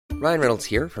Ryan Reynolds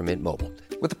here from Mint Mobile.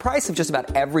 With the price of just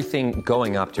about everything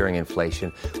going up during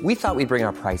inflation, we thought we'd bring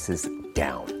our prices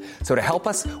down. So to help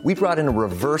us, we brought in a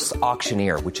reverse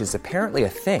auctioneer, which is apparently a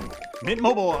thing. Mint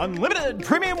Mobile Unlimited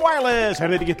Premium Wireless. How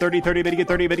to get 30, 30, bit to get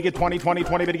 30, bit to get 20, 20,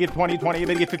 20, bit to get 20, 20,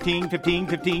 bit to get 15, 15,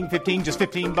 15, 15, just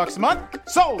 $15 a month?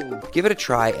 Sold! Give it a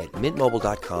try at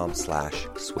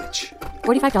mintmobile.com/switch.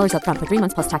 $45 up front for 3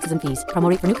 months plus taxes and fees. Promo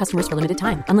rate for new customers for limited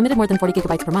time. Unlimited more than 40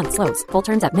 gigabytes per month. Slows full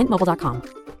terms at mintmobile.com.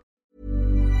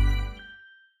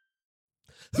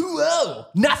 Whoa,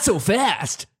 not so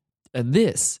fast. And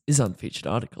this is Unfeatured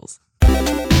Articles.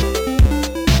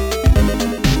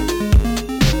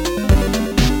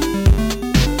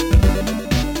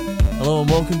 Hello and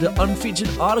welcome to Unfeatured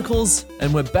Articles,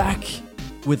 and we're back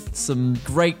with some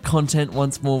great content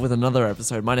once more with another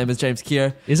episode. My name is James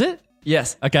Keogh. Is it?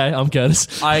 Yes. Okay, I'm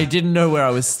Curtis. I didn't know where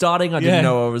I was starting. I didn't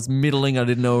know where I was middling. I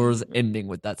didn't know where I was ending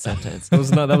with that sentence. That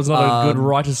was not a good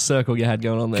writer's circle you had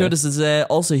going on there. Curtis is there.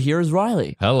 Also here is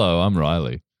Riley. Hello, I'm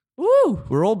Riley. Woo!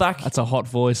 We're all back. That's a hot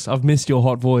voice. I've missed your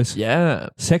hot voice. Yeah.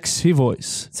 Sexy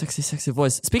voice. Sexy, sexy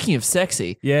voice. Speaking of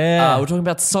sexy, Yeah. we're talking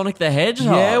about Sonic the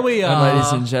Hedgehog. Yeah, we are.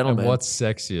 Ladies and gentlemen. And what's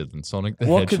sexier than Sonic the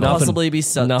What Hedgehog? could possibly be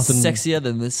Nothing. sexier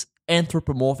than this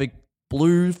anthropomorphic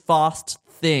blue fast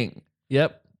thing?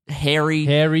 Yep. Hairy,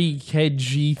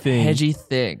 Hedgy thing. hedgy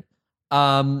thing.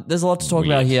 There's a lot to talk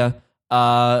about here.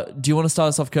 Do you want to start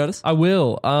us off, Curtis? I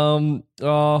will.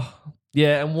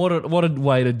 Yeah, and what a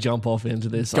way to jump off into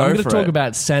this. Go I'm going to for talk it.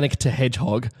 about Sonic to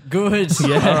Hedgehog. Good.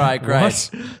 Yeah. All right, great.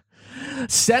 What?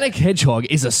 Sonic Hedgehog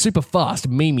is a super fast,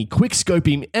 memey,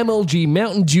 quick-scoping MLG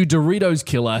Mountain Dew Doritos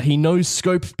killer. He knows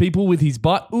scopes people with his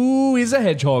butt. Ooh, he's a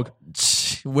hedgehog.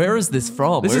 Where is this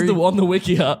from? This is on the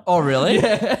Wikia. Oh, really?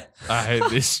 Yeah. I hate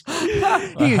this.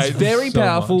 He is very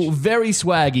powerful, very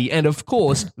swaggy, and of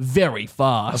course, very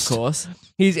fast. Of course.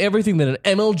 He's everything that an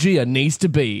MLGer needs to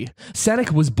be.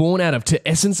 Sonic was born out of to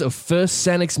essence of first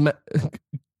Sonic's the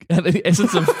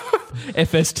essence of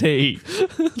FST.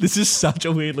 This is such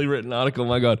a weirdly written article,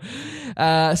 my God.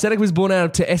 Sonic was born out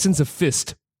of to essence of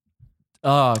fist.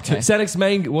 Oh, okay. Sonic's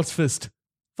main... What's fist?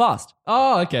 Fast.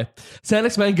 Oh, okay.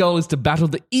 Sonic's main goal is to battle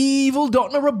the evil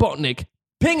Dr. Robotnik,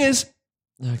 Pingers,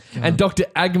 and Dr.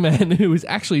 Eggman, who is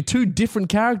actually two different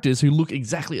characters who look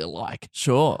exactly alike.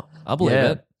 Sure. I believe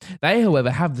it. They,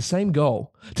 however, have the same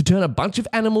goal, to turn a bunch of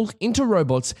animals into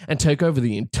robots and take over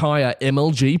the entire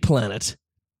MLG planet.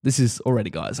 This is already,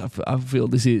 guys, I feel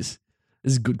this is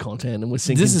good content, and we're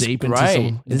sinking deep into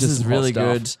some This is hot really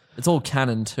stuff. good. It's all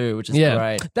canon too, which is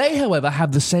great. They, however,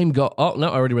 have the same goal. Oh, no,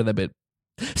 I already read that bit.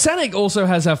 Sonic also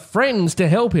has friends to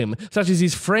help him, such as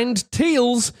his friend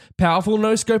Teals, powerful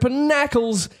no-scoper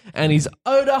Knuckles, and his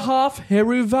older half,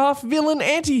 Heruvarf villain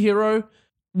anti-hero.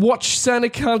 Watch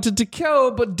Sonic hunted to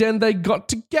kill, but then they got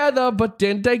together, but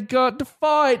then they got to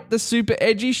fight the super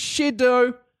edgy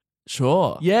Shido.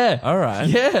 Sure. Yeah. All right.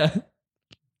 Yeah.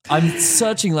 I'm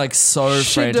searching like so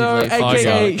Shido, frantically.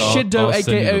 aka I'll Shido, send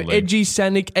you the aka link. Edgy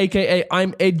Sonic, aka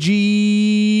I'm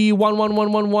Edgy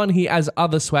 11111. He has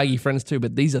other swaggy friends too,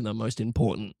 but these are the most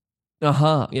important.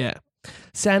 Uh-huh. Yeah.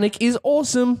 Sonic is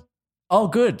awesome. Oh,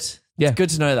 good. Yeah. It's good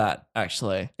to know that,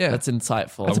 actually. Yeah. That's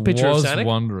insightful. That's a picture of I was Sonic.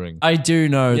 wondering. I do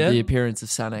know Yeah. the appearance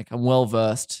of Sonic. I'm well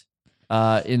versed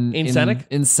in Sonic?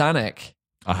 In Sonic.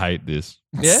 I hate this.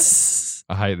 Yeah?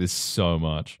 I hate this so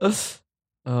much.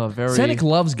 Oh, very. Sonic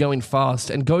loves going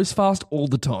fast and goes fast all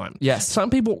the time. Yes.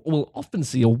 Some people will often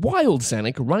see a wild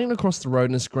Sonic running across the road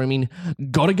and screaming,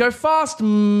 "Gotta go fast,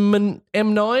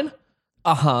 M9."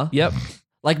 Uh-huh. Yep.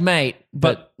 Like, mate,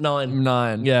 But 9.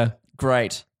 9. Yeah.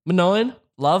 Great. 9.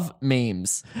 Love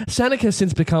memes. Sonic has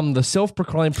since become the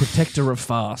self-proclaimed protector of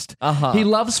fast. Uh-huh. He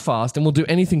loves fast and will do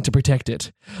anything to protect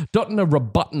it. Dr.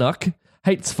 Robotnik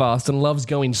hates fast and loves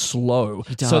going slow.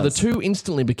 does. So the two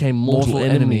instantly became mortal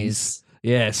enemies.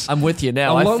 Yes. I'm with you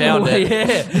now. Along I found the way,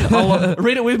 it. Yeah.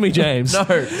 Read it with me, James.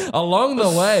 No. Along the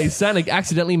way, Sonic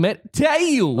accidentally met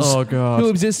Tails. Oh, God.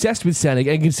 Who is obsessed with Sonic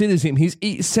and considers him his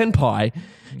senpai.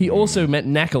 He also met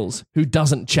Knuckles, who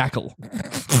doesn't chackle.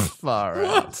 Far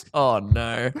out. Oh,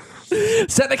 no.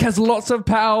 Sonic has lots of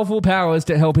powerful powers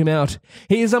to help him out.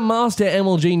 He is a master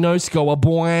MLG no-scorer,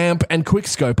 Bwamp, and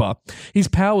quickscoper. His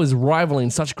powers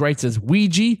rivaling such greats as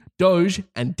Ouija, Doge,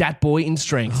 and Dat Boy in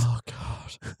strength. Oh, God.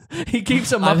 He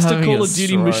keeps a Monster having Call a of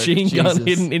Duty stroke. machine gun Jesus.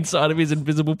 hidden inside of his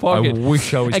invisible pocket. I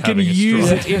wish I was and can having a use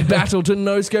stroke. it in battle to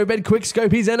no-scope and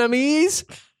quickscope his enemies.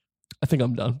 I think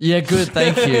I'm done. Yeah, good.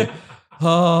 Thank you.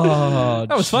 Oh,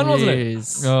 That was fun, wasn't it?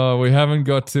 jeez. Oh, we haven't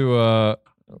got to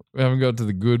We haven't got to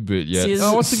the good bit yet. See,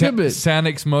 Oh, what's the good bit?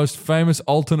 Sonic's most famous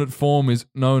alternate form is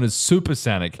known as Super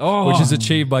Sonic, Oh. which is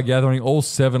achieved by gathering all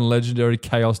 7 legendary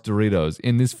Chaos Doritos.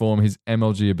 In this form, his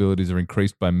MLG abilities are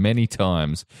increased by many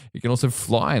times. He can also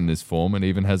fly in this form and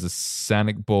even has a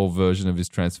Sonic Ball version of his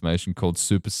transformation called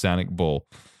Super Sonic Ball.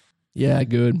 Yeah,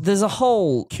 good. There's a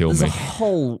whole Kill me. a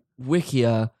whole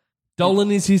Wikia.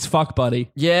 Dolan is his fuck buddy.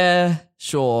 Yeah,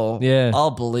 sure. Yeah.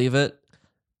 I'll believe it.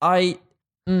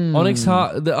 Onyx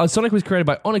Heart. Sonic was created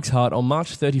by Onyx Heart on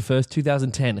March 31st,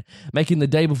 2010, making the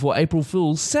day before April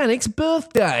Fool's Sonic's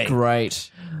birthday. Great.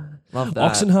 Love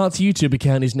that. Oxenheart's YouTube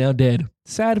account is now dead.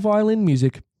 Sad violin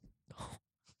music.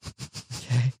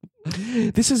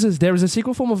 There is a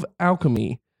secret form of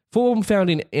alchemy, found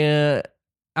in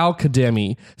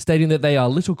Alchemy, stating that they are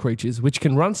little creatures which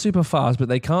can run super fast, but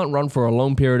they can't run for a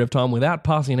long period of time without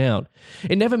passing out.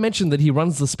 It never mentioned that he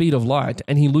runs the speed of light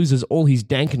and he loses all his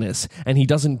dankness and he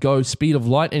doesn't go speed of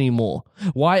light anymore.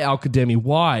 Why, Alchemy?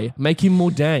 Why? Make him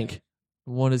more dank.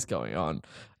 What is going on?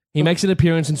 He makes an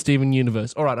appearance in Steven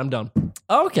Universe. All right, I'm done.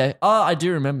 Oh, okay. I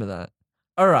do remember that.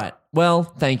 All right. Well,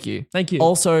 thank you. Thank you.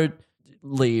 Also,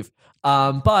 leave.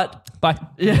 But Bye.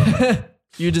 yeah,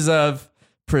 you deserve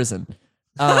prison.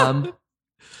 You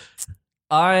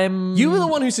were the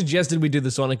one who suggested we do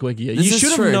the Sonic Wiki. You This is should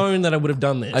have true. known that I would have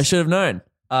done this. I should have known.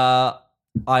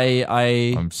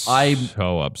 I'm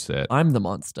so upset. I'm the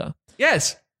monster.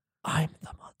 Yes. I'm the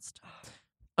monster.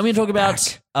 I'm going to talk about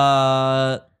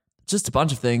just a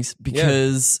bunch of things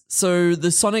because so the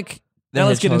Sonic. Now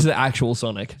let's get into the actual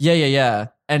Sonic. Yeah.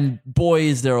 And boy,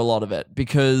 is there a lot of it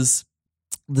because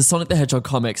the Sonic the Hedgehog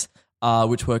comics,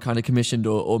 which were kind of commissioned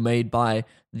or made by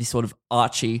the sort of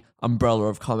Archie umbrella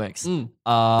of comics,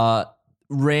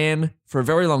 ran for a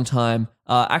very long time.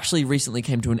 Actually, recently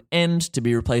came to an end to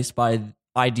be replaced by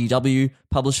IDW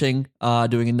Publishing,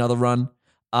 doing another run.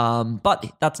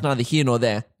 But that's neither here nor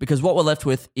there because what we're left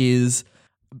with is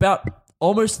about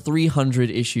almost 300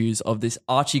 issues of this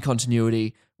Archie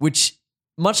continuity, which,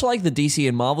 much like the DC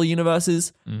and Marvel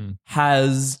universes,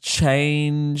 has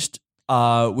changed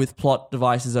with plot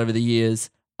devices over the years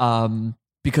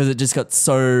because it just got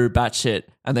so batshit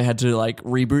and they had to like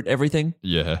reboot everything.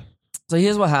 Yeah. So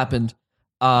here's what happened.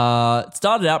 It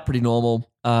started out pretty normal,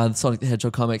 the Sonic the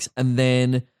Hedgehog comics, and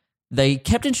then they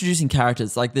kept introducing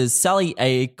characters. Like there's Sally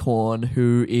Acorn,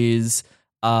 who is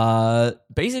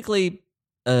basically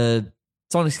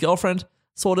Sonic's girlfriend,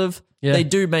 sort of. Yeah. They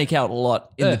do make out a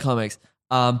lot in the comics.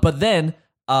 But then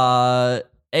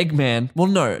Eggman, well,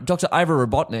 no, Dr. Ivor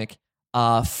Robotnik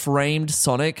framed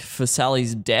Sonic for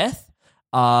Sally's death.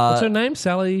 What's her name?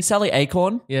 Sally? Sally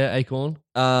Acorn. Yeah, Acorn.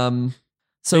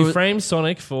 So he framed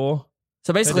Sonic for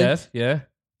her basically, death. Yeah.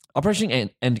 Operation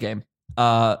Endgame.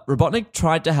 Robotnik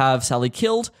tried to have Sally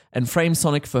killed and frame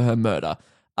Sonic for her murder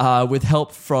with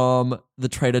help from the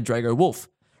traitor Drago Wolf.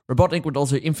 Robotnik would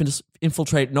also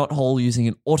infiltrate Knothole using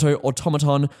an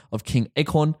automaton of King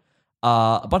Acorn.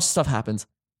 A bunch of stuff happens.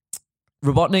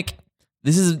 Robotnik,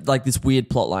 this is like this weird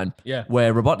plot line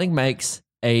where Robotnik makes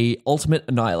a ultimate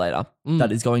annihilator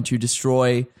that is going to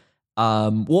destroy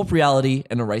warp reality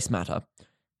and erase matter.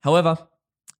 However,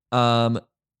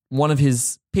 one of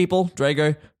his people,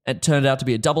 Drago, it turned out to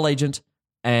be a double agent,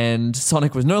 and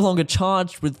Sonic was no longer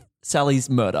charged with Sally's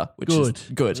murder, which is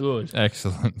good.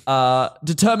 Excellent.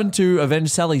 Determined to avenge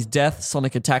Sally's death,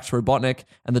 Sonic attacked Robotnik,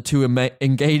 and the two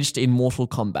engaged in mortal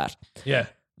combat. Yeah.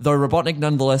 Though Robotnik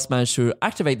nonetheless managed to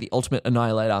activate the ultimate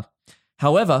annihilator.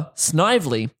 However,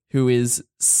 Snively, who is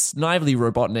Snively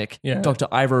Robotnik, Dr.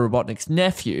 Ivor Robotnik's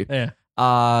nephew,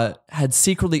 had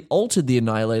secretly altered the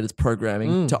annihilator's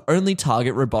programming to only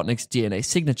target Robotnik's DNA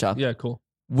signature. Yeah, cool.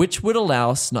 Which would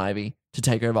allow Snivy to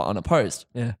take over unopposed.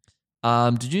 Yeah.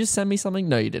 Did you just send me something?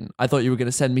 No, you didn't. I thought you were going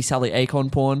to send me Sally Acorn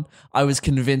porn. I was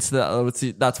convinced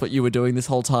that that's what you were doing this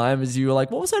whole time, as you were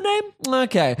like, what was her name?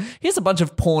 Okay, here's a bunch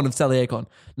of porn of Sally Acorn.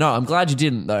 No, I'm glad you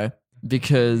didn't, though,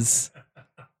 because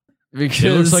It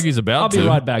looks like he's about I'll to. be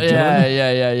right back, John.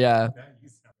 Yeah.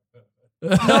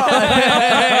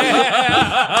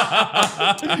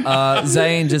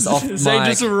 Zane just off mic. Zane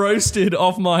just roasted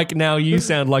off mic. Now you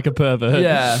sound like a pervert.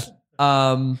 Yeah.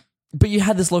 But you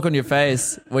had this look on your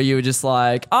face where you were just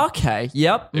like, okay,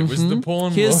 yep. It was the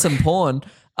porn Here's look. some porn.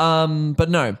 But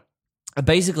no.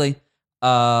 Basically,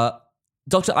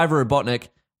 Dr. Ivor Robotnik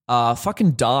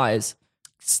fucking dies.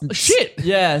 Shit.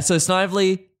 Yeah, so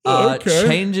Snively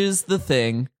changes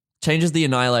the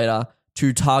annihilator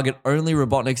to target only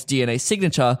Robotnik's DNA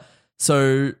signature.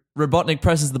 So Robotnik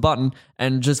presses the button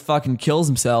and just fucking kills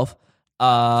himself.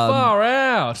 Far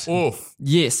out. Oof.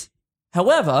 Yes.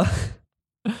 However,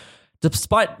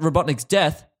 despite Robotnik's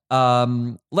death,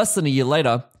 less than a year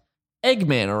later,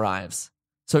 Eggman arrives.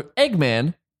 So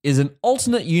Eggman is an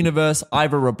alternate universe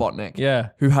Ivor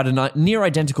Robotnik, who had a near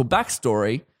identical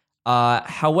backstory.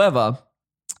 However,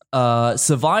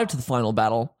 survived the final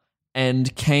battle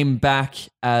and came back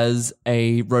as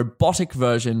a robotic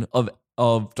version of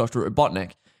Dr.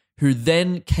 Robotnik, who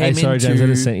then came into... Hey, sorry, James, I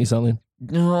just sent you something.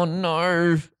 Oh,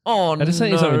 no. Oh, no. I just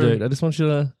sent you something, dude. I just want you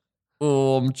to...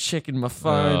 Oh, I'm checking my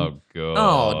phone. Oh, God.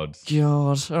 Oh,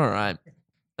 God. All right.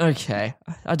 Okay.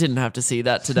 I didn't have to see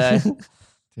that today.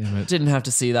 Damn it. Didn't have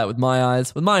to see that with my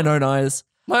eyes, with mine own eyes.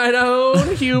 Mine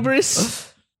own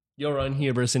hubris. Your own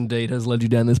hubris indeed has led you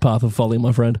down this path of folly,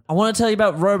 my friend. I want to tell you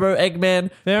about Robo Eggman.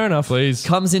 Fair enough. Please.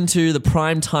 Comes into the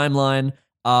prime timeline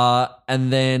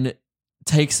and then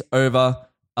takes over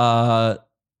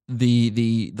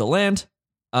the land.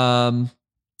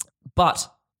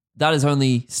 But that is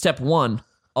only step one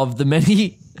of the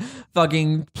many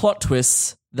fucking plot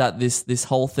twists that this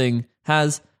whole thing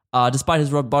has. Despite his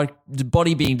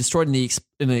body being destroyed in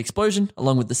an explosion,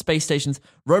 along with the space stations,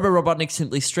 Robo Robotnik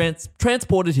simply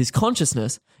transported his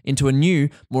consciousness into a new,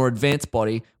 more advanced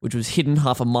body, which was hidden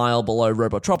half a mile below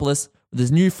Robotropolis. With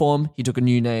his new form, he took a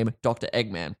new name, Dr.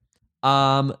 Eggman.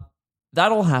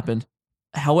 That all happened.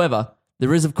 However,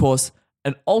 there is, of course,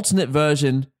 an alternate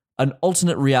version, an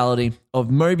alternate reality of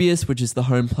Mobius, which is the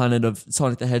home planet of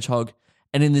Sonic the Hedgehog.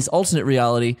 And in this alternate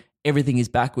reality, everything is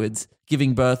backwards,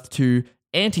 giving birth to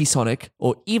Anti-Sonic,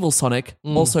 or Evil Sonic,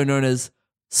 also known as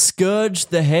Scourge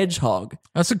the Hedgehog.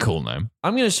 That's a cool name.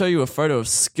 I'm going to show you a photo of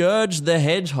Scourge the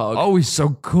Hedgehog. Oh, he's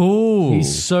so cool.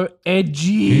 He's so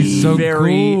edgy. He's so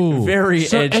very, cool. very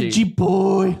so edgy.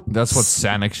 boy. That's what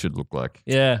Sonic should look like.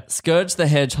 Yeah. Scourge the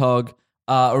Hedgehog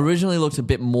originally looked a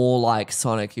bit more like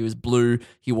Sonic. He was blue,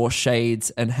 he wore shades,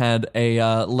 and had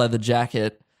a leather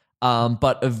jacket,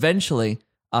 but eventually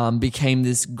became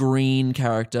this green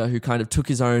character who kind of took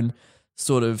his own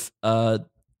sort of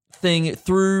thing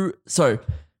through. So,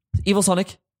 Evil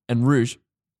Sonic and Rouge,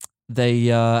 they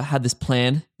had this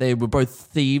plan. They were both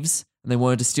thieves, and they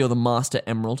wanted to steal the Master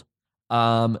Emerald.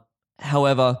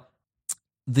 However,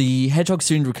 the Hedgehog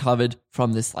soon recovered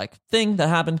from this thing that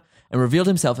happened and revealed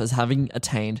himself as having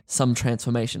attained some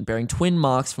transformation, bearing twin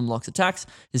marks from Locke's attacks.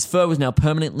 His fur was now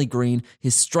permanently green,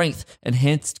 his strength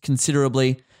enhanced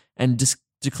considerably, and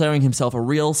declaring himself a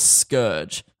real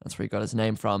scourge. That's where he got his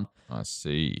name from. I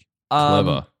see.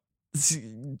 Clever.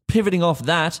 Pivoting off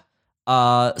that,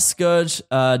 Scourge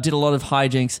did a lot of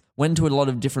hijinks, went into a lot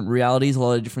of different realities, a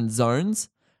lot of different zones.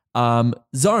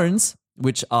 Zones,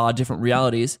 which are different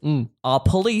realities, are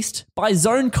policed by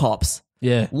zone cops.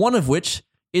 Yeah. One of which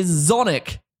is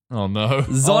Zonic. Oh, no.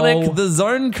 Zonic the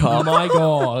zone cop. Oh my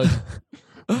god.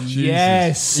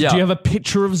 Yes. Yeah. Do you have a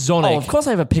picture of Sonic? Oh, of course I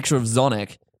have a picture of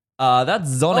Zonic. That's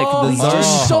Zonic the he's zone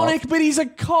just cop. Sonic, but he's a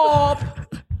cop.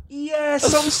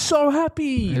 Yes, I'm so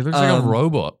happy. He looks like a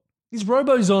robot. He's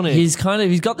Robo-Sonic. He's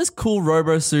got this cool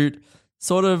robo suit,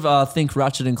 sort of think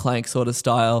Ratchet and Clank sort of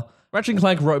style. Ratchet and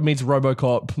Clank meets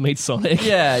RoboCop meets Sonic.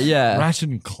 Yeah. Ratchet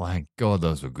and Clank. God,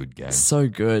 those were good games. So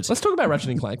good. Let's talk about Ratchet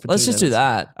and Clank for Let's 2 just do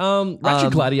minutes. that.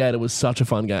 Ratchet Gladiator was such a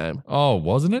fun game. Oh,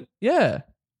 wasn't it? Yeah.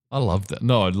 I loved that.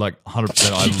 No, 100%. I You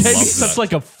loved gave me such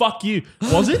that. a fuck you.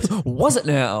 Was it? Was it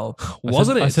now?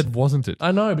 Wasn't it? I said, wasn't it?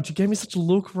 I know, but you gave me such a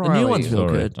look, The Riley. new one's real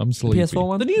Sorry, good. I'm sleepy. PS4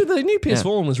 one? The new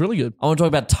PS4 one was really good. I want to talk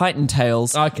about Titan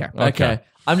Tales. Okay.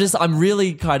 I'm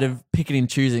really kind of picking and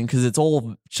choosing because it's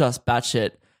all just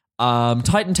batshit.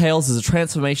 Titan Tales is a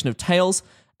transformation of Tails,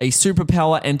 a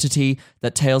superpower entity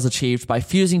that Tails achieved by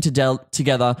fusing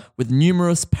together with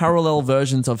numerous parallel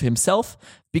versions of himself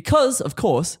because, of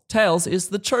course, Tails is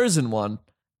the chosen one.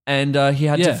 And he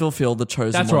had to fulfill the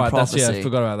chosen That's one right. prophecy. I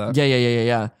forgot about that.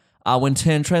 Yeah. When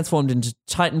transformed into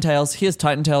Titan Tails, here's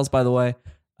Titan Tails, by the way.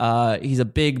 He's a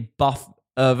big buff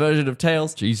version of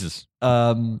Tails. Jesus.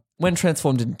 When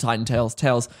transformed into Titan Tails,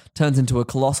 Tails turns into a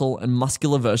colossal and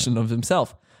muscular version of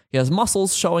himself. He has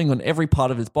muscles showing on every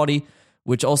part of his body,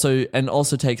 which also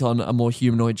takes on a more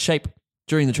humanoid shape.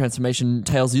 During the transformation,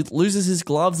 Tails loses his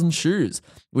gloves and shoes,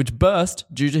 which burst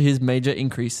due to his major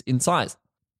increase in size.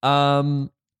 So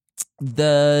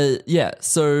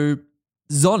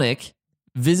Sonic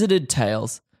visited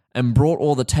Tails and brought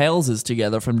all the Tailses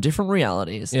together from different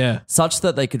realities, such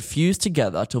that they could fuse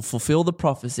together to fulfill the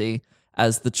prophecy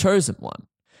as the chosen one,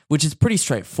 which is pretty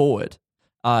straightforward,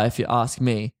 if you ask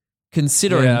me,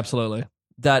 considering absolutely.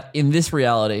 that in this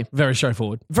reality, Very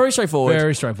straightforward. very straightforward.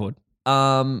 Very straightforward.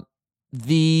 All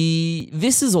of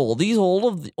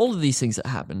these things that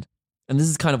happened, and this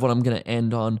is kind of what I'm going to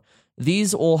end on.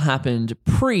 These all happened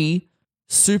pre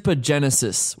Super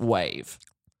Genesis wave.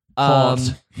 Hot.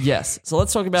 Yes. So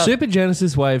let's talk about Super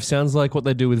Genesis Wave sounds like what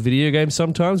they do with video games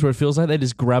sometimes, where it feels like they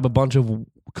just grab a bunch of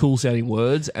cool sounding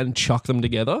words and chuck them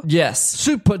together. yes.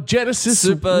 Super Genesis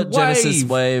Genesis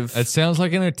Wave It sounds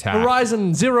like an attack.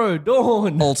 Horizon Zero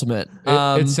Dawn. Ultimate.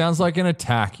 It sounds like an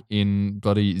attack in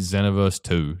bloody Xenoverse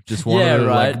 2. Just one Yeah, of the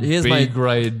right. like, Here's B my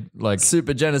grade like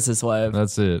Super Genesis Wave.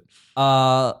 that's it.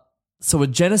 So a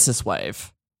Genesis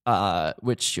Wave,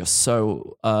 which you're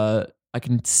so I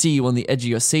can see you on the edge of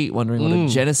your seat wondering what a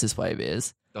Genesis Wave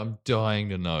is. I'm dying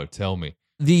to know. Tell me.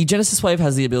 The Genesis Wave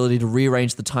has the ability to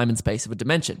rearrange the time and space of a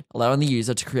dimension, allowing the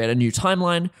user to create a new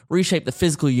timeline, reshape the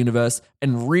physical universe,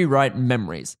 and rewrite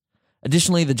memories.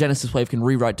 Additionally, the Genesis Wave can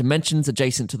rewrite dimensions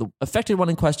adjacent to the affected one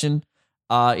in question.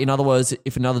 In other words,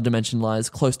 if another dimension lies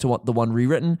close to the one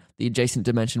rewritten, the adjacent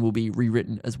dimension will be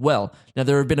rewritten as well. Now,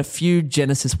 there have been a few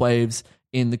Genesis Waves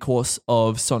in the course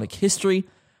of Sonic history.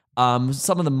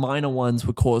 Some of the minor ones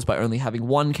were caused by only having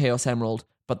one Chaos Emerald,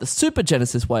 but the Super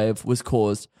Genesis Wave was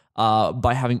caused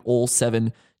by having all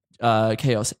 7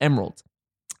 Chaos Emeralds.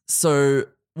 So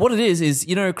what it is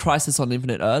Crisis on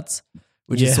Infinite Earths,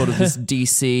 which is sort of this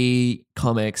DC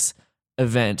Comics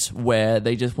event where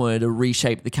they just wanted to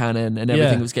reshape the canon and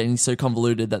everything was getting so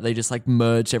convoluted that they just like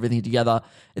merged everything together.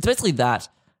 It's basically that.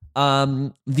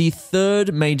 The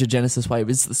third major Genesis Wave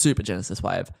is the Super Genesis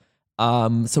Wave.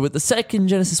 So with the second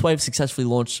Genesis Wave successfully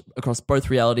launched across both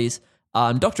realities,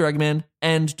 Dr. Eggman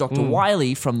and Dr.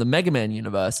 Wily from the Mega Man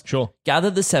universe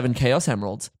gathered the 7 Chaos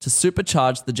Emeralds to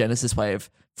supercharge the Genesis Wave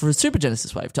for a Super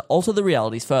Genesis Wave to alter the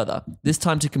realities further, this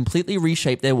time to completely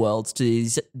reshape their worlds to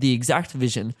the exact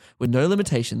vision with no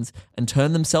limitations and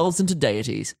turn themselves into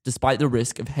deities, despite the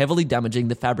risk of heavily damaging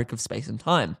the fabric of space and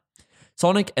time.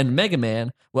 Sonic and Mega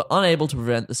Man were unable to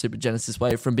prevent the Super Genesis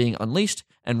Wave from being unleashed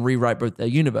and rewrite both their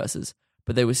universes,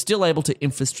 but they were still able to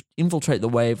infiltrate the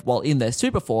wave while in their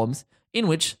super forms, in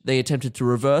which they attempted to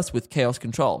reverse with chaos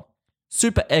control.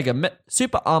 Super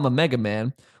Armor Mega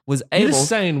Man was able... You're just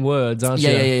saying words, aren't you?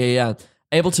 Yeah.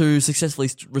 Able to successfully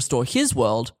restore his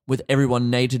world, with everyone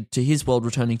native to his world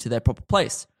returning to their proper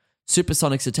place. Super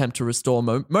Sonic's attempt to restore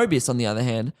Mobius, on the other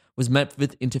hand, was met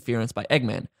with interference by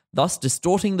Eggman, thus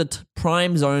distorting the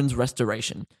Prime Zone's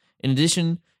restoration. In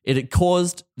addition, it had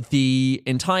caused the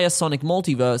entire Sonic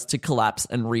multiverse to collapse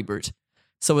and reboot.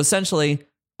 So essentially,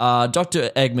 Dr.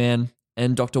 Eggman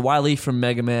and Dr. Wily from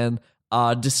Mega Man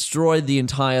destroyed the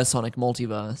entire Sonic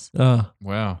multiverse.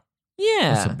 Wow.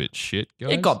 Yeah. That's a bit shit,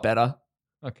 guys. It got better.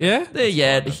 Okay.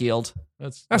 Yeah? It healed.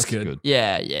 That's good.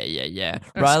 Yeah. That's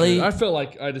Riley? good. I feel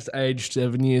like I just aged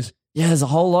 7 years. Yeah, there's a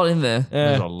whole lot in there.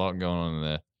 There's a lot going on in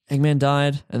there. Eggman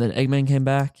died, and then Eggman came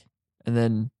back, and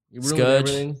then You ruined Scourge,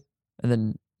 everything. and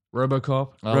then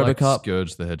Robocop. I like Robocop.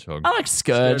 Scourge the Hedgehog. I liked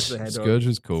Scourge. the Hedgehog. Scourge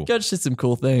was cool. Scourge did some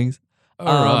cool things.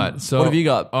 All right. So what have you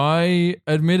got? I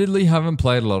admittedly haven't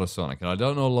played a lot of Sonic, and I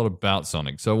don't know a lot about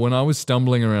Sonic. So when I was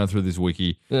stumbling around through this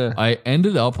wiki, I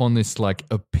ended up on this like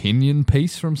opinion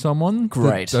piece from someone.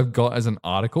 Great. That I've got as an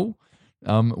article,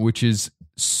 which is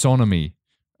Sonomy,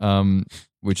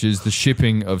 which is the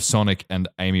shipping of Sonic and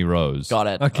Amy Rose. Got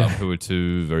it. Okay. Who are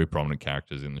 2 very prominent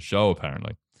characters in the show,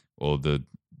 apparently, or the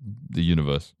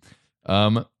universe.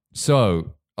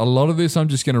 So a lot of this I'm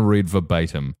just going to read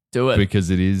verbatim. Do it.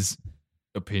 Because it is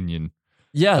opinion.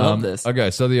 Yeah, I love this.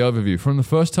 Okay, so the overview. From the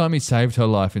first time he saved her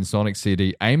life in Sonic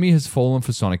CD, Amy has fallen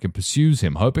for Sonic and pursues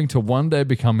him, hoping to one day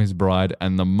become his bride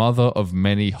and the mother of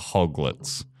many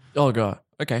hoglets. Oh, God.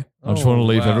 Okay. I just want to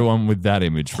leave everyone with that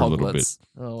image for a little bit. Hoglets.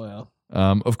 Oh,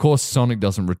 wow. Of course, Sonic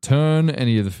doesn't return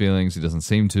any of the feelings. He doesn't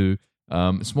seem to.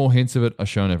 Small hints of it are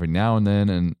shown every now and then,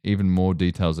 and even more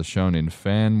details are shown in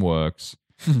fan works.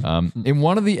 In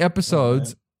one of the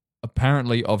episodes,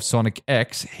 apparently, of Sonic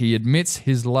X, he admits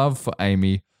his love for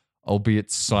Amy, albeit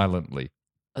silently.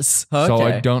 Okay. So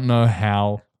I don't know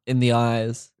how. In the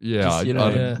eyes. Yeah, Just, I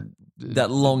don't- Yeah. That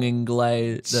longing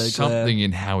glare. something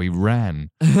in how he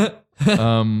ran.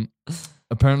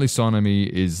 Apparently, Sonomy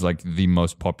is like the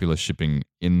most popular shipping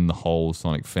in the whole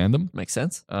Sonic fandom. Makes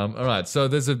sense. All right, so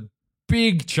there's a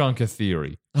big chunk of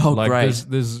theory. Oh, like, great.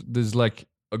 There's like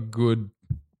a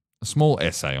small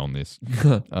essay on this.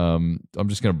 I'm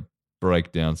just going to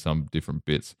break down some different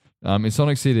bits. In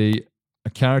Sonic CD, a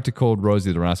character called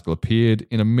Rosie the Rascal appeared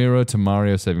in a mirror to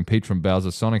Mario saving Peach from Bowser.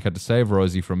 Sonic had to save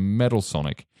Rosie from Metal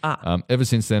Sonic. Ever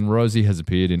since then, Rosie has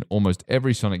appeared in almost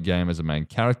every Sonic game as a main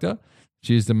character.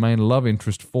 She is the main love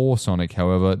interest for Sonic.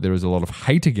 However, there is a lot of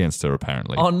hate against her,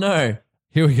 apparently. Oh, no.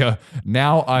 Here we go.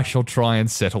 Now I shall try and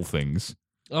settle things.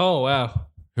 Oh, wow.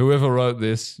 Whoever wrote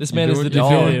this, This man you're is the doing,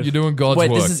 definitive. you're doing God's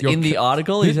Wait, work. this is You're in the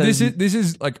article? This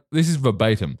is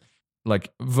verbatim.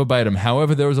 like verbatim.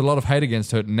 However, there is a lot of hate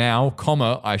against her now,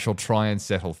 comma, I shall try and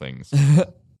settle things.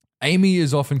 Amy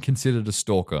is often considered a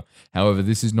stalker. However,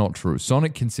 this is not true.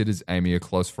 Sonic considers Amy a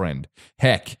close friend.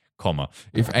 Heck, comma,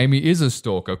 if Amy is a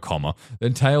stalker, comma,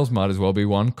 then Tails might as well be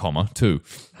one, comma, too.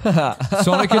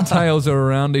 Sonic and Tails are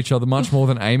around each other much more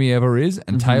than Amy ever is,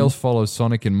 and Tails follows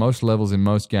Sonic in most levels in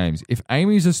most games. If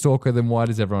Amy's a stalker, then why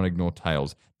does everyone ignore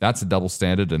Tails? That's a double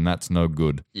standard, and that's no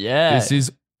good. Yeah. This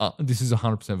is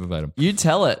 100% verbatim. You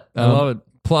tell it. I love it.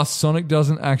 Plus, Sonic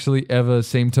doesn't actually ever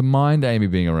seem to mind Amy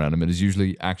being around him and is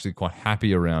usually actually quite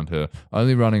happy around her,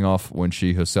 only running off when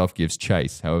she herself gives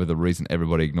chase. However, the reason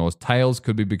everybody ignores Tails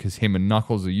could be because him and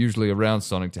Knuckles are usually around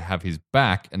Sonic to have his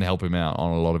back and help him out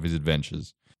on a lot of his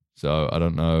adventures. So I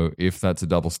don't know if that's a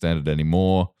double standard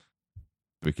anymore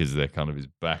because they're kind of his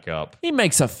backup. He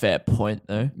makes a fair point,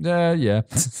 though. Yeah.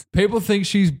 People think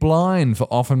she's blind for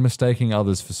often mistaking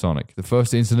others for Sonic. The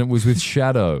first incident was with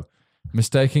Shadow.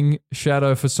 Mistaking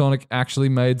Shadow for Sonic actually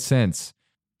made sense.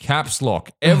 Caps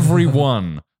lock.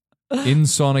 Everyone in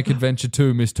Sonic Adventure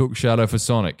 2 mistook Shadow for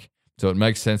Sonic. So it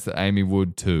makes sense that Amy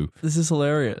would too. This is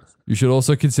hilarious. You should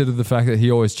also consider the fact that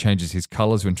he always changes his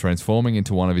colors when transforming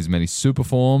into one of his many super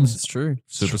forms. It's true.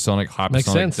 Supersonic, Makes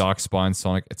Hypersonic, sense. Dark Spine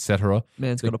Sonic, etc.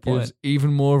 Man's That got a point. gives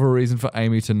even more of a reason for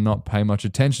Amy to not pay much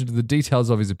attention to the details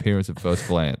of his appearance at first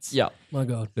glance. Yeah. My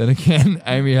God. Then again,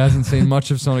 Amy hasn't seen much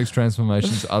of Sonic's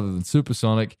transformations other than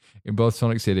Supersonic. In both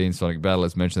Sonic CD and Sonic Battle,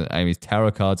 it's mentioned that Amy's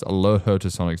tarot cards alert her to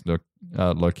Sonic's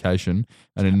location,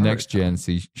 and in Next Gen,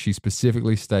 she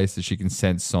specifically states that she can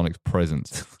sense Sonic's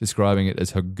presence, describing it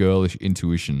as her girlish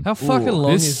intuition. How fucking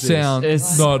long is This this? sounds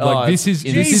It's- not like this is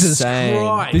Jesus insane.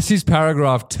 Christ. this is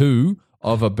paragraph 2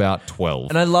 of about 12.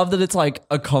 And I love that it's like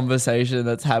a conversation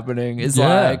that's happening. It's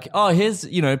Yeah. like, oh, here's,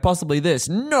 possibly this.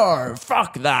 No,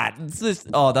 fuck that. It's this.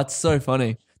 Oh, that's so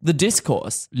funny. The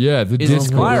discourse Yeah, the is discourse.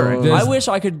 inspiring. There's- I wish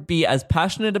I could be as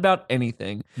passionate about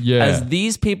anything Yeah. as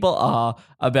these people are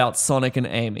about Sonic and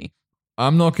Amy.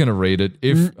 I'm not going to read it.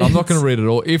 I'm not going to read it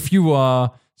all. If you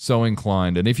are so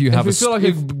inclined, and if you have If you feel like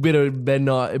a bit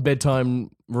of bedtime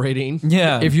reading.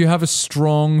 Yeah. if you have a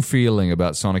strong feeling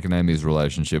about Sonic and Amy's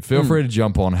relationship, feel free to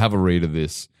jump on, have a read of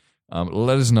this.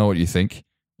 Let us know what you think.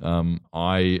 I'm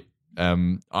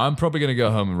probably going to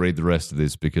go home and read the rest of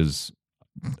this because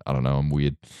I don't know, I'm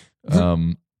weird.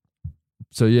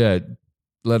 So yeah,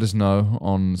 let us know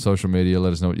on social media.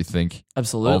 Let us know what you think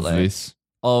Absolutely. of this.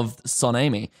 Of Son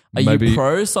Amy. Are Maybe- you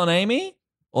pro Son Amy?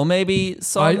 Or maybe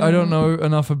Son... I don't know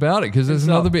enough about it because there's It's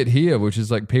another not- bit here which is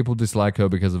like people dislike her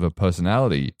because of her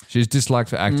personality. She's disliked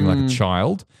for acting like a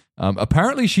child.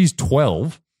 Apparently she's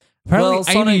 12. Apparently Well,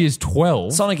 Sonic- Amy is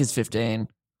 12. Sonic is 15,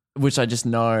 which I just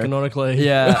know. Canonically.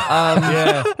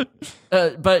 Yeah.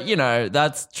 Yeah. But,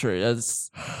 that's true.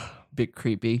 That's a bit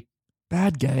creepy.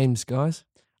 Bad games, guys.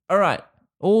 All right.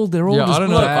 They're all Yeah, just I don't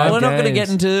know. bad We're not going to get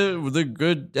games. into the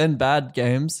good and bad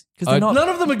games because they're not. None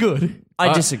of them are good.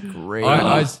 I disagree.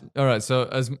 all right. So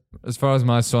as far as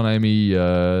my Son Amy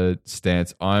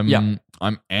stance, I'm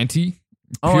anti.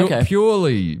 Oh, okay.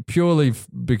 Purely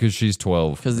because she's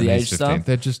 12 'Cause of the and age he's 15. stuff?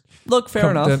 They're just Look,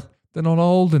 fair enough. They're not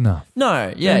old enough.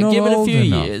 No, yeah, They're not give it a old few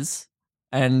enough. years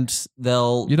and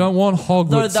they'll. You don't want Hogwarts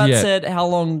No, that yet. said, how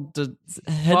long do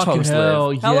hedgehogs hell,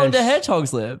 live? How long do yes.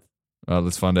 hedgehogs live?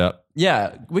 Let's find out.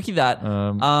 Yeah, wiki that.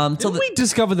 Till Didn't we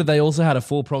discover that they also had a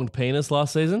 4-pronged penis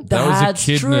last season? That was That's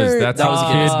echidnas. true. That's That was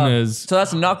echidnas. So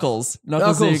that's Knuckles.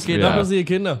 Knuckles the echidna. Yeah. Knuckles the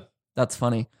echidna. That's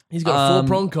funny. He's got a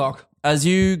 4-pronged cock. As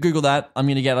you Google that, I'm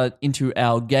going to get into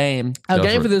our game. Our Go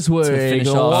game for for it. this week. finish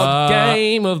What off.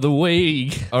 game of the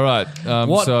week? All right.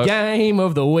 What so game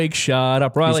of the week? Shut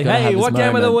up, Riley. He's gotta have Hey, his what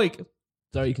game of the moment. week?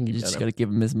 Sorry, you can You keep just got going. to give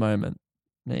him his moment.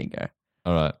 There you go.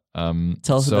 all right.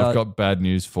 Tell us so about- I've got bad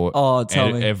news for Oh,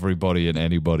 tell me. everybody and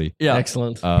anybody. Yeah.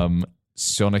 Excellent.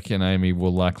 Sonic and Amy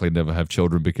will likely never have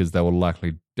children because they will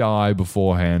likely die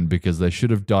beforehand because they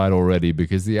should have died already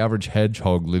because the average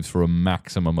hedgehog lives for a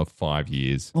maximum of 5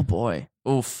 years. Oh, boy.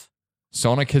 Oof.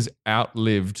 Sonic has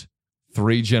outlived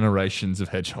 3 generations of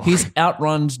hedgehogs. He's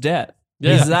outrun death.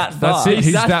 Yeah. He's that That's fast. it.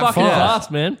 He's that that fucking fast.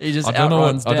 fast, man. He just I don't know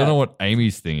outruns what I don't know death. what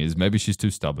Amy's thing is. Maybe she's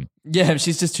too stubborn. Yeah,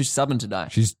 she's just too stubborn to die.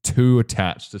 She's too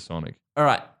attached to Sonic. All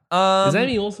right. Is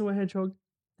Amy also a hedgehog?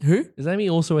 Who? Is Amy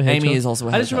also a hedgehog? Amy is also a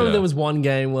I just hedgehog. remember Yeah. there was one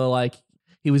game where like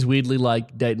he was weirdly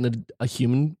like dating a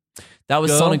human. That was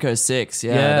Girl. Sonic 06.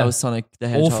 Yeah, Yeah. that was Sonic the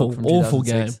Hedgehog Awful, from awful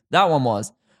 2006. game. That one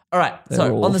was. All right. They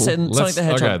So were on the awful. Sonic Let's- the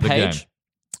Hedgehog okay, the page, game.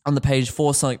 on the page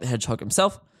for Sonic the Hedgehog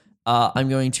himself, I'm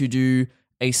going to do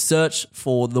a search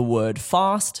for the word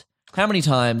fast. How many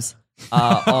times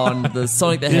on the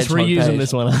Sonic the Just Hedgehog reusing page?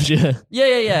 this one, aren't you? Yeah.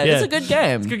 Yeah. It's a good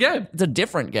game. It's a good game. It's a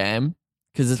different game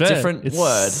because it's Fair. different It's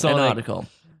word Sonic. and article.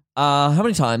 How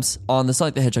many times on the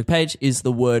Sonic the Hedgehog page is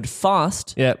the word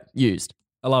fast used?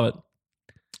 I love it.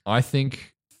 I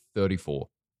think 34.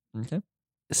 Okay.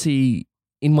 See,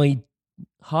 in my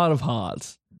heart of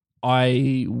hearts,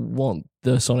 I want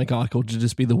the Sonic article to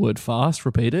just be the word fast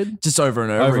repeated. Just over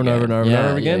and over and again. over and over and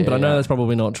over again, but I know yeah. that's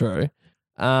probably not true.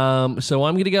 So I'm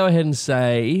going to go ahead and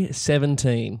say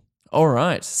 17. All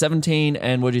right. 17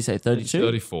 and what did you say, 32?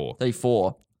 34.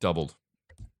 34. Doubled.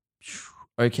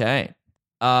 Okay.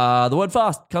 The word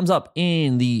fast comes up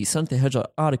in the Sonic the Hedgehog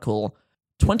article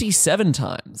 27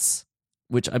 times,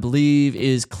 which I believe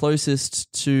is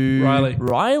closest to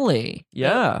Riley.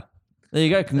 Yeah. There you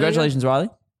go. Congratulations, Riley.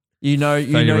 You know Thank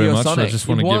you very your much. Sonic. I just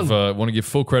want to give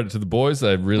full credit to the boys.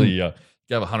 They really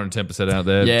gave 110% out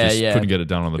there. Just couldn't get it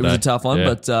done on the day. It was a tough one,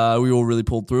 but we all really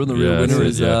pulled through, and the real winner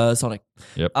is Sonic.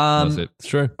 Yep, that's it. It's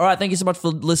true. All right, thank you so much for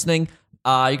listening.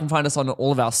 You can find us on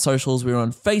all of our socials. We're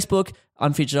on Facebook,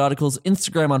 Unfeatured Articles,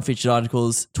 Instagram, Unfeatured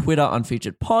Articles, Twitter,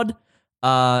 Unfeatured Pod.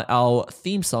 Our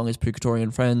theme song is Purgatory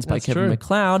and Friends by Kevin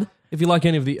MacLeod. If you like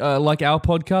any of the like our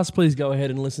podcast, please go ahead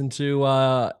and listen to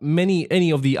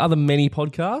any of the other many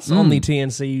podcasts on the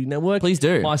TNC network. Please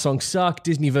do. My Songs Suck,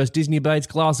 Disney vs. Disney Bates,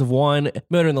 Glass of Wine,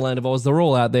 Murder in the Land of Oz. They're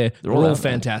all out there. They're all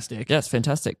fantastic. Yes,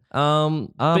 fantastic.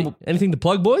 Anything to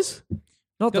plug, boys?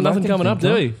 Not Got nothing coming up,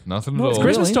 do we? Nothing at all. It's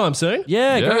Christmas time soon.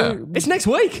 Yeah, go. It's next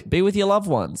week. Be with your loved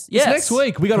ones. Yes. It's next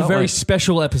week. We got a very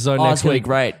special episode next it's gonna be week.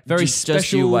 great. Very Just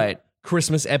special you wait.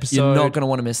 Christmas episode. You're not going to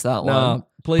want to miss that one.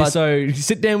 Please, so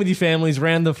sit down with your families,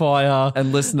 round the fire,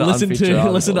 and listen to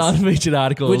Unfeatured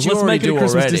Articles. Which you Let's already make it a do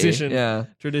Christmas already.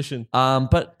 tradition.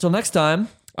 But till next time,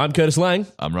 I'm Curtis Lang.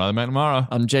 I'm Riley McNamara.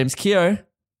 I'm James Keogh.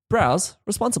 Browse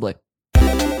responsibly.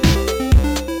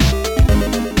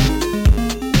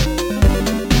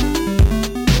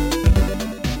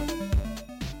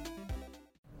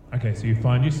 Okay, so you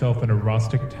find yourself in a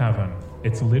rustic tavern.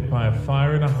 It's lit by a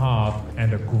fire and a hearth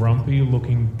and a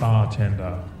grumpy-looking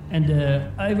bartender. And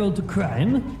I roll to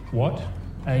crime. What?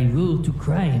 I roll to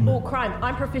crime. Oh, crime.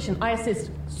 I'm proficient. I assist.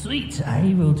 Sweet.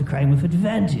 I roll to crime with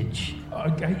advantage.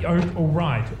 Okay, all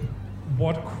right.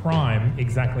 What crime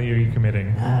exactly are you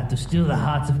committing? To steal the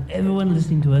hearts of everyone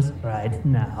listening to us right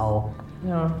now.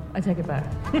 No, I take it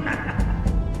back.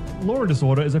 Law and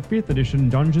Disorder is a 5th edition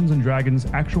Dungeons & Dragons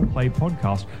actual play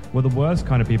podcast where the worst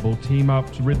kind of people team up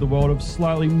to rid the world of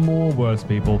slightly more worse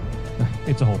people.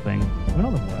 It's a whole thing. We're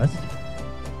not the worst.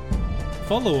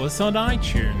 Follow us on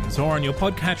iTunes or on your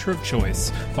podcatcher of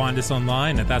choice. Find us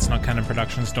online at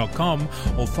that'snotcanonproductions.com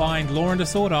or find Law and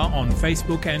Disorder on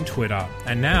Facebook and Twitter.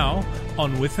 And now,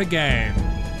 on with the game.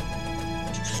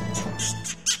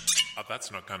 A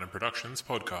That's Not Canon Productions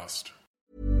podcast.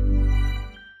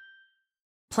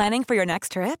 Planning for your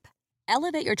next trip?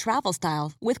 Elevate your travel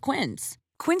style with Quince.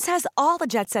 Quince has all the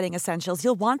jet-setting essentials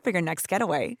you'll want for your next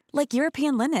getaway, like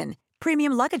European linen,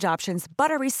 premium luggage options,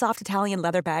 buttery soft Italian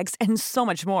leather bags, and so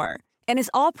much more. And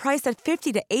is all priced at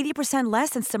 50 to 80% less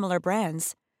than similar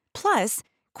brands. Plus,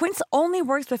 Quince only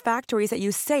works with factories that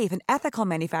use safe and ethical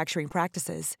manufacturing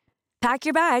practices. Pack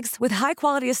your bags with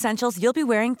high-quality essentials you'll be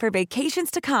wearing for vacations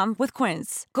to come with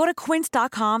Quince. Go to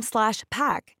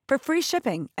quince.com/pack for free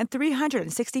shipping and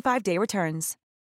 365-day returns.